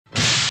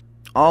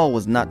All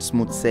was not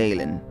smooth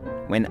sailing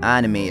when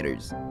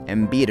animators,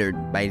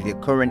 embittered by their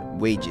current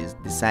wages,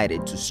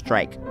 decided to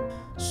strike,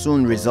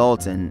 soon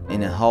resulting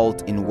in a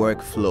halt in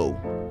workflow.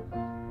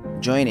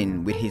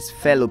 Joining with his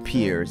fellow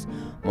peers,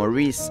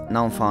 Maurice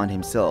now found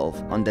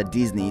himself under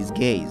Disney's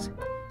gaze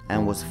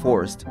and was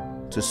forced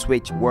to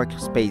switch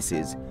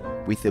workspaces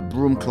with a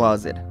broom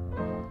closet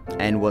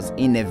and was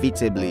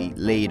inevitably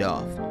laid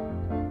off.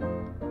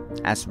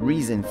 As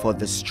reason for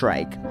the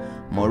strike,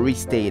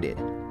 Maurice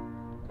stated,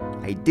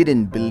 "I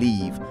didn't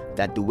believe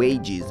that the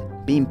wages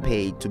being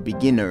paid to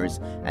beginners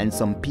and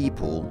some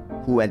people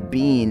who had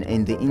been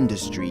in the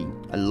industry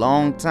a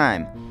long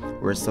time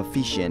were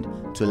sufficient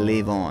to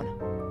live on."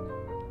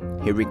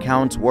 He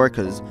recounts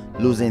workers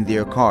losing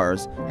their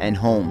cars and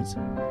homes,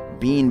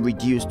 being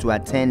reduced to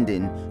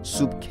attending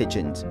soup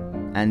kitchens,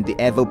 and the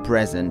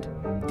ever-present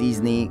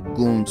Disney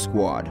Goon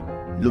Squad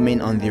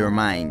looming on their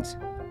minds.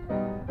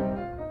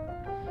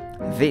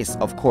 This,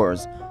 of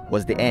course,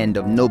 was the end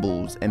of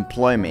Noble's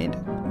employment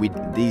with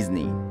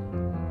Disney.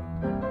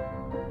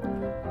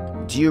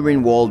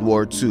 During World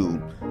War II,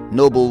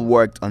 Noble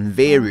worked on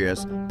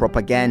various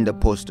propaganda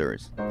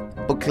posters,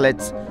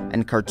 booklets,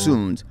 and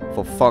cartoons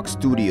for Fox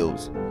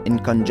Studios in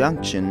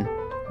conjunction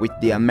with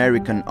the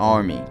American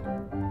Army.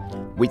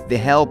 With the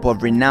help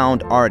of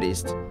renowned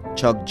artists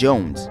Chuck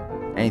Jones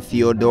and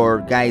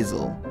Theodore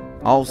Geisel,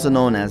 also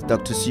known as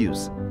Dr.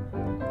 Seuss,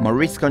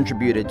 Maurice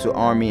contributed to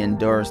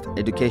Army-endorsed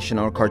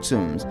educational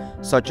cartoons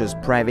such as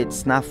Private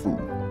Snafu.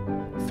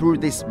 Through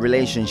this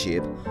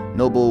relationship,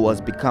 Noble was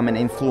becoming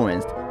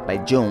influenced by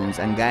Jones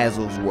and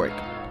Geisel's work,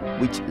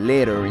 which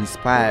later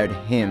inspired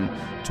him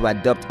to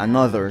adopt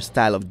another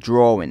style of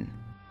drawing.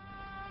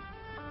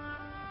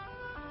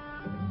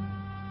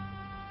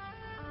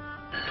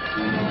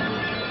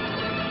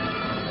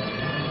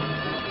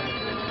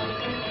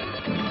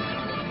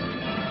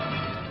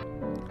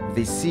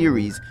 The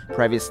series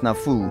Private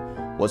Snafu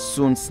was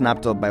soon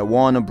snapped up by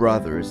Warner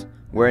Brothers,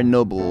 where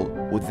Noble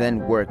would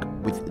then work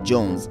with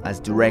Jones as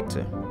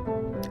director.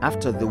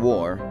 After the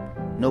war,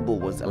 Noble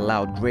was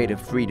allowed greater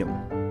freedom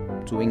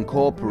to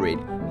incorporate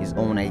his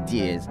own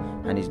ideas,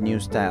 and his new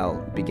style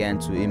began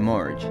to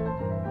emerge.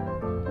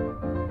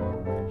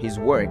 His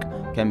work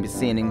can be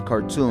seen in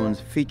cartoons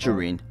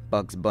featuring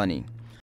Bugs Bunny.